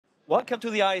Welcome to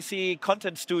the ISE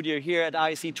Content Studio here at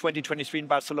ISE 2023 in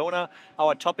Barcelona.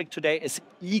 Our topic today is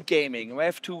e-gaming. We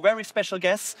have two very special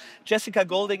guests, Jessica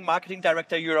Golding, Marketing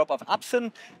Director Europe of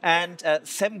Absen, and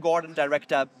Sam Gordon,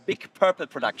 Director Big Purple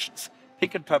Productions.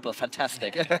 Pink and purple,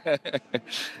 fantastic.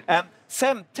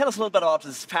 Sam, tell us a little bit about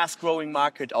this fast-growing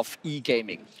market of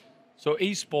e-gaming. So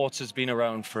eSports has been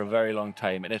around for a very long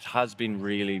time, and it has been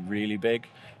really, really big.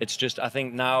 It's just, I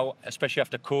think now, especially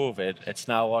after COVID, it's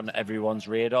now on everyone's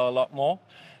radar a lot more,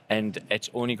 and it's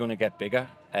only going to get bigger.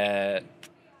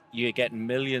 You get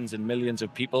millions and millions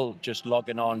of people just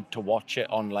logging on to watch it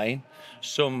online.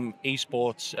 Some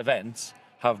eSports events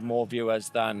have more viewers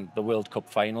than the World Cup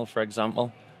final, for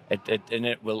example, and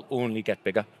it will only get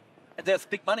bigger. There's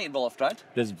big money involved, right?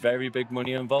 There's very big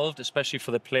money involved, especially for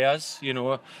the players. You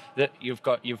know, that you've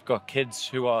got kids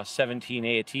who are 17,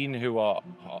 18 who are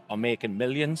making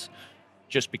millions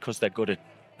just because they're good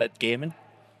at gaming.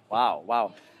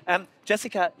 Wow.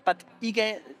 Jessica, but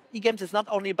e-games is not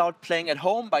only about playing at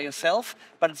home by yourself,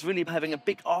 but it's really having a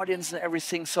big audience and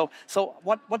everything. So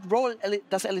what role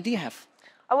does LED have?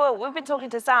 Oh, well, we've been talking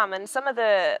to Sam, and some of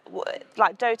the,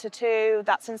 like Dota 2,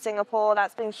 that's in Singapore,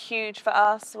 that's been huge for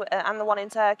us, and the one in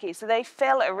Turkey. So they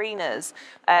fill arenas,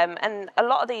 and a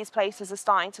lot of these places are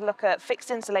starting to look at fixed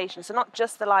installations, so not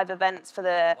just the live events for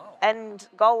the end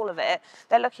goal of it.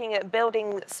 They're looking at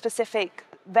building specific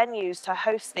venues to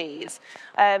host these.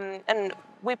 And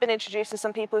we've been introduced to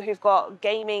some people who've got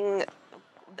gaming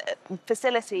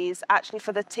facilities actually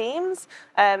for the teams.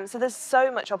 So there's so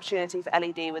much opportunity for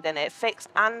LED within it, fixed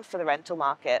and for the rental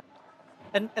market.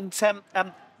 And Sam,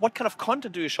 what kind of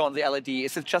content do you show on the LED?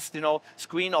 Is it just,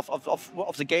 screen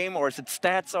of the game, or is it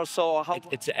stats or so? How?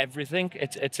 It's everything.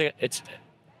 It's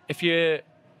if you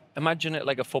imagine it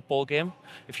like a football game.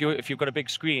 If you've got a big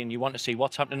screen, you want to see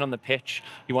what's happening on the pitch.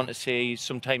 You want to see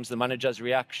sometimes the manager's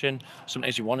reaction.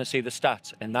 Sometimes you want to see the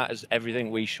stats, and that is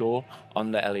everything we show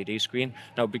on the LED screen.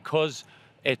 Now, because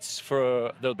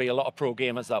there'll be a lot of pro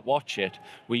gamers that watch it,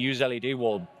 we use LED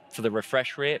wall for the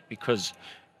refresh rate, because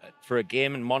for a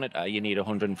gaming monitor you need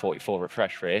 144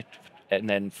 refresh rate, and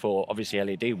then for obviously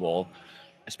LED wall,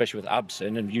 especially with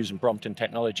Absen and using Brompton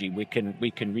technology, we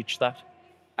can reach that.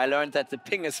 I learned that the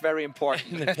ping is very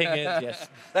important. The ping is, yes.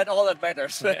 That's all that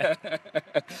matters. Yeah.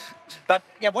 But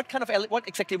yeah, what kind of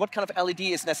LED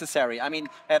is necessary? I mean,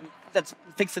 that's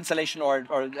fixed installation or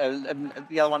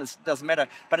the other one doesn't matter.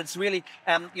 But it's really,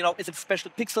 is it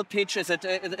special pixel pitch? Does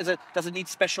it need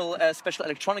special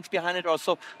electronics behind it, or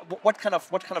so? What kind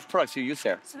of products do you use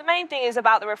there? So the main thing is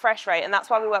about the refresh rate, and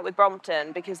that's why we work with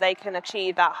Brompton, because they can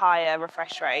achieve that higher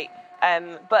refresh rate.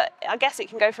 But I guess it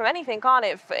can go from anything, can't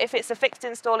it? If it's a fixed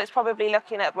install, it's probably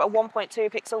looking at a 1.2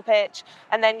 pixel pitch,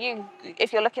 and then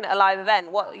if you're looking at a live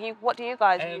event, what do you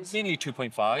guys use? Mainly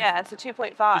 2.5. Yeah, it's a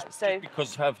 2.5. Just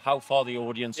because of how far the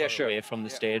audience are away from the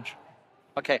stage.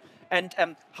 Okay, and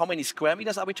how many square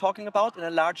meters are we talking about in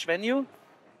a large venue?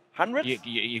 Hundreds?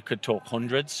 You could talk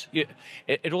hundreds.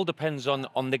 It all depends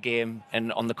on the game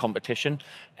and on the competition.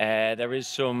 There is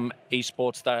some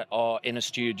esports that are in a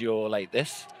studio like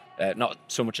this. Not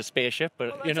so much a spaceship,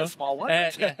 but a small one.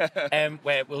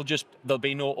 Where there'll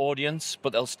be no audience,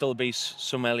 but there'll still be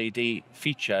some LED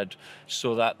featured,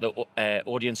 so that the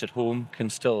audience at home can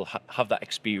still have that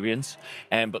experience.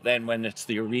 But then when it's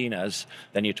the arenas,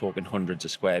 then you're talking hundreds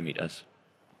of square meters.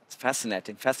 It's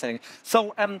fascinating.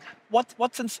 So,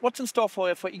 what's in store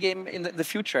for e-game in the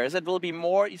future? Will it be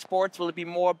more esports? Will it be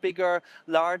more bigger,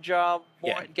 larger,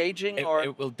 more engaging?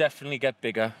 It will definitely get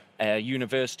bigger.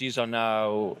 Universities are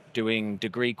now doing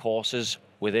degree courses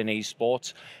within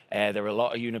esports. There are a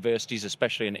lot of universities,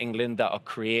 especially in England, that are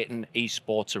creating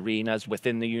esports arenas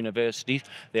within the university.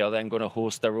 They are then going to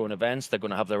host their own events. They're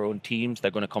going to have their own teams.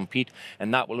 They're going to compete,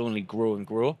 and that will only grow and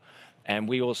grow. And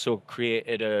we also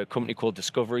created a company called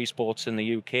Discovery Sports in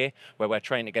the UK, where we're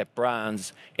trying to get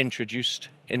brands introduced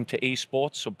into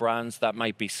esports. So brands that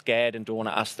might be scared and don't want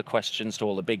to ask the questions to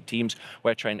all the big teams,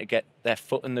 we're trying to get their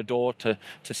foot in the door to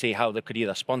see how they could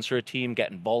either sponsor a team, get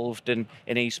involved in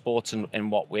esports, and in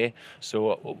what way.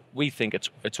 So we think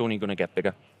it's only going to get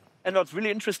bigger. And what's really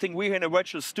interesting, we're here in a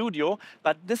virtual studio,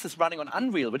 but this is running on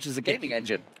Unreal, which is a gaming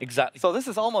engine. Exactly. So this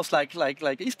is almost like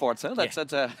esports,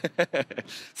 huh?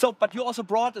 So, but you also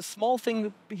brought a small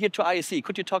thing here to ISE.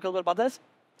 Could you talk a little bit about this?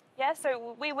 Yeah,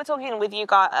 so we were talking with you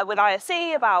guys, with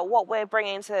ISE, about what we're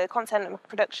bringing to content and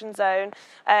production zone.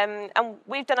 And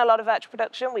we've done a lot of virtual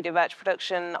production. We do virtual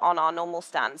production on our normal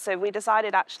stand. So we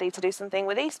decided actually to do something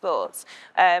with esports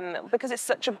because it's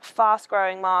such a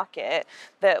fast-growing market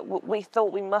that we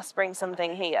thought we must bring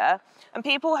something here. And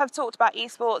people have talked about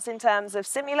esports in terms of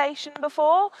simulation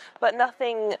before, but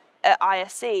nothing at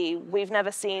ISE, we've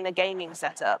never seen a gaming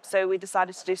setup. So we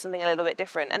decided to do something a little bit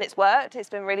different. And it's worked. It's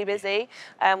been really busy.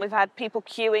 We've had people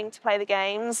queuing to play the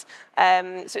games.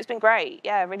 So it's been great.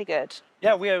 Yeah, really good.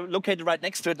 Yeah, we are located right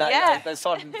next to it. Yeah. I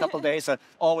saw it in a couple of days.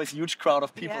 Always a huge crowd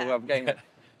of people who are gaming.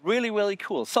 Really, really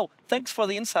cool. So thanks for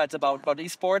the insights about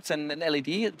esports and LED.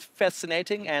 It's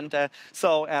fascinating. And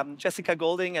Jessica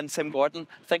Golding and Sam Gordon,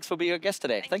 thanks for being our guest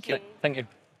today. Thank you. Thank you.